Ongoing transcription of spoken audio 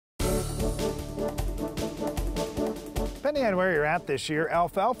Depending on where you're at this year,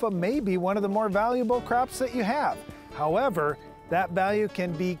 alfalfa may be one of the more valuable crops that you have. However, that value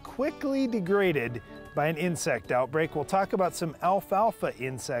can be quickly degraded by an insect outbreak. We'll talk about some alfalfa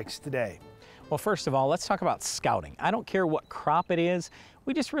insects today. Well, first of all, let's talk about scouting. I don't care what crop it is.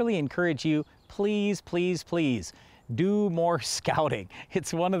 We just really encourage you, please, please, please, do more scouting.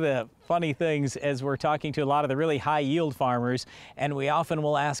 It's one of the funny things as we're talking to a lot of the really high yield farmers, and we often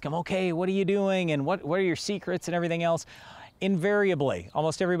will ask them, okay, what are you doing and what are your secrets and everything else? Invariably,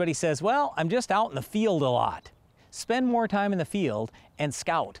 almost everybody says, well, I'm just out in the field a lot. Spend more time in the field and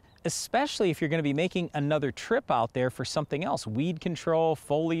scout, especially if you're going to be making another trip out there for something else, weed control,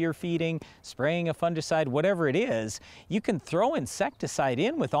 foliar feeding, spraying a fungicide, whatever it is. You can throw insecticide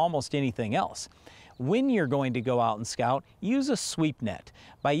in with almost anything else. When you're going to go out and scout, use a sweep net.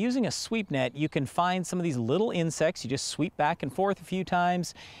 By using a sweep net, you can find some of these little insects. You just sweep back and forth a few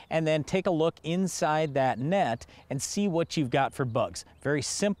times and then take a look inside that net and see what you've got for bugs. Very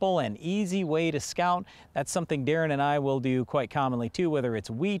simple and easy way to scout. That's something Darren and I will do quite commonly too, whether it's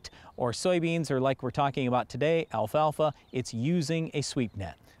wheat or soybeans or like we're talking about today, alfalfa, it's using a sweep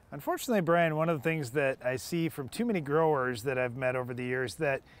net. Unfortunately, Brian, one of the things that I see from too many growers that I've met over the years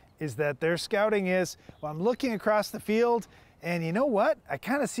is that their scouting is, well, I'm looking across the field and you know what? I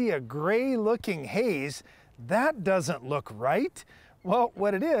kind of see a gray looking haze. That doesn't look right. Well,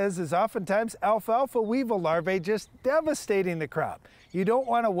 what it is oftentimes alfalfa weevil larvae just devastating the crop. You don't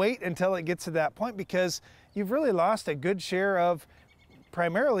want to wait until it gets to that point because you've really lost a good share of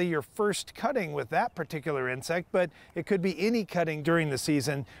primarily your first cutting with that particular insect, but it could be any cutting during the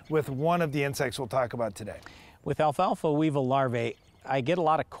season with one of the insects we'll talk about today. With alfalfa weevil larvae, I get a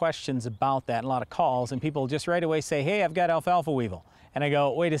lot of questions about that and a lot of calls, and people just right away say, hey, I've got alfalfa weevil. And I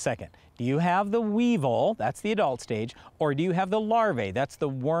go, wait a second, do you have the weevil, that's the adult stage, or do you have the larvae, that's the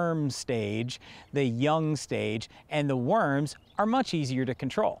worm stage, the young stage, and the worms are much easier to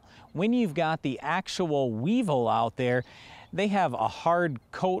control. When you've got the actual weevil out there, they have a hard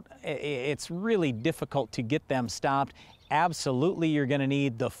coat. It's really difficult to get them stopped. Absolutely, you're going to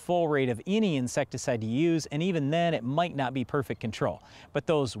need the full rate of any insecticide to use, and even then it might not be perfect control. But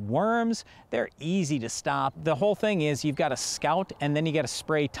those worms, they're easy to stop. The whole thing is you've got to scout and then you got to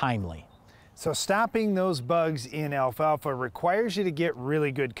spray timely. So stopping those bugs in alfalfa requires you to get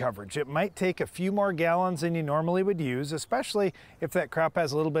really good coverage. It might take a few more gallons than you normally would use, especially if that crop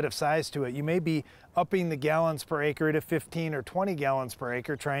has a little bit of size to it. You may be upping the gallons per acre to 15 or 20 gallons per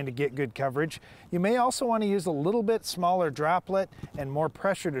acre trying to get good coverage. You may also want to use a little bit smaller droplet and more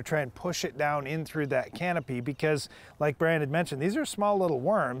pressure to try and push it down in through that canopy because, like Brian had mentioned, these are small little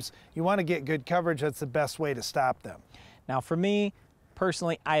worms. You want to get good coverage. That's the best way to stop them. Now for me,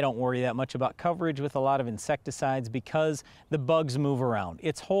 personally, I don't worry that much about coverage with a lot of insecticides because the bugs move around.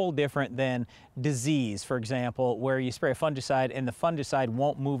 It's whole different than disease, for example, where you spray a fungicide and the fungicide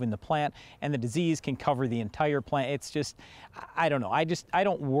won't move in the plant and the disease can cover the entire plant. It's just, I don't know. I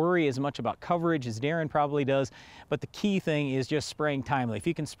don't worry as much about coverage as Darren probably does, but the key thing is just spraying timely. If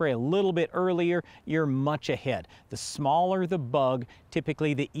you can spray a little bit earlier, you're much ahead. The smaller the bug,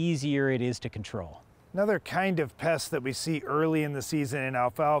 typically the easier it is to control. Another kind of pest that we see early in the season in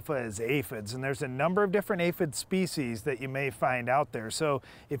alfalfa is aphids, and there's a number of different aphid species that you may find out there. So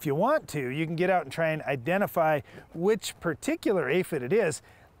if you want to, you can get out and try and identify which particular aphid it is.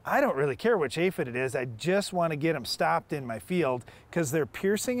 I don't really care which aphid it is, I just want to get them stopped in my field because they're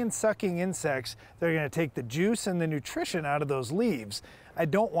piercing and sucking insects. They're going to take the juice and the nutrition out of those leaves. I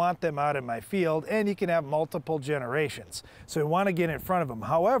don't want them out in my field, and you can have multiple generations. So we want to get in front of them.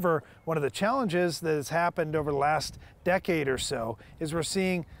 However, one of the challenges that has happened over the last decade or so is we're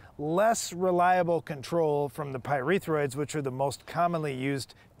seeing less reliable control from the pyrethroids, which are the most commonly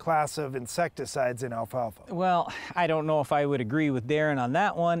used class of insecticides in alfalfa. Well, I don't know if I would agree with Darren on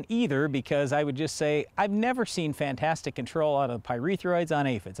that one either, because I would just say I've never seen fantastic control out of pyrethroids on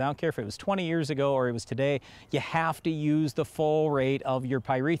aphids. I don't care if it was 20 years ago or it was today. You have to use the full rate of your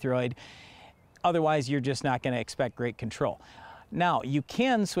pyrethroid. Otherwise, you're just not going to expect great control. Now, you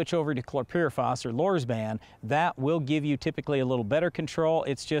can switch over to chlorpyrifos or Lorsban. That will give you typically a little better control.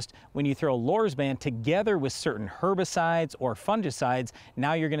 It's just when you throw Lorsban together with certain herbicides or fungicides,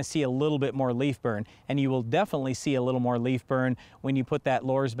 now you're going to see a little bit more leaf burn. And you will definitely see a little more leaf burn when you put that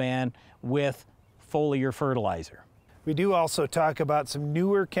Lorsban with foliar fertilizer. We do also talk about some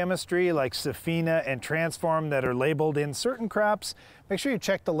newer chemistry like Safina and Transform that are labeled in certain crops. Make sure you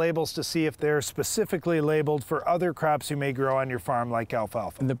check the labels to see if they're specifically labeled for other crops you may grow on your farm like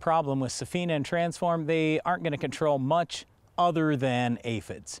alfalfa. And the problem with Safina and Transform, they aren't going to control much other than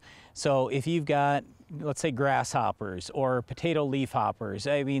aphids. So if you've got, let's say, grasshoppers or potato leaf hoppers,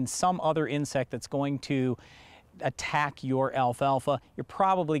 I mean some other insect that's going to attack your alfalfa, you're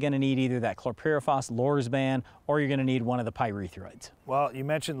probably going to need either that chlorpyrifos, Lorsban, or you're going to need one of the pyrethroids. Well, you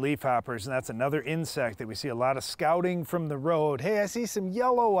mentioned leafhoppers, and that's another insect that we see a lot of scouting from the road. Hey, I see some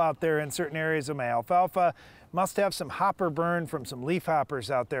yellow out there in certain areas of my alfalfa. Must have some hopper burn from some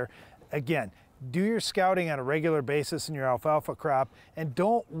leafhoppers out there. Again, do your scouting on a regular basis in your alfalfa crop, and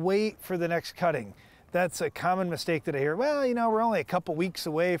don't wait for the next cutting. That's a common mistake that I hear. Well, you know, we're only a couple weeks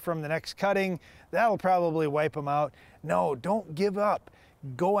away from the next cutting. That'll probably wipe them out. No, don't give up.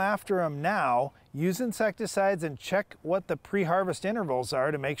 Go after them now. Use insecticides and check what the pre-harvest intervals are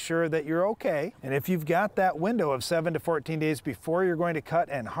to make sure that you're okay. And if you've got that window of 7 to 14 days before you're going to cut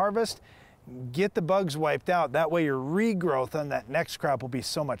and harvest, get the bugs wiped out. That way your regrowth on that next crop will be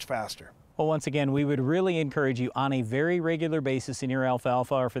so much faster. Well, once again, we would really encourage you on a very regular basis in your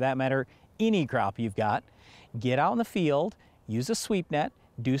alfalfa, or for that matter, any crop you've got, get out in the field, use a sweep net,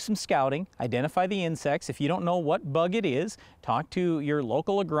 do some scouting, identify the insects. If you don't know what bug it is, talk to your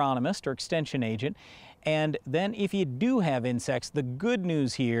local agronomist or extension agent. And then if you do have insects, the good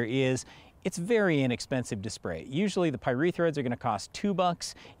news here is it's very inexpensive to spray. Usually the pyrethroids are going to cost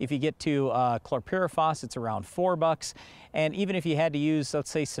 $2. If you get to chlorpyrifos, it's around $4. And even if you had to use, let's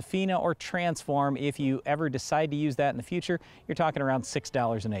say, Safina or Transform, if you ever decide to use that in the future, you're talking around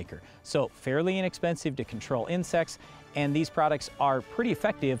 $6 an acre. So fairly inexpensive to control insects, and these products are pretty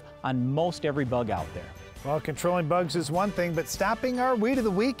effective on most every bug out there. Well, controlling bugs is one thing, but stopping our weed of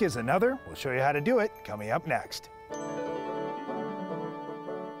the week is another. We'll show you how to do it coming up next.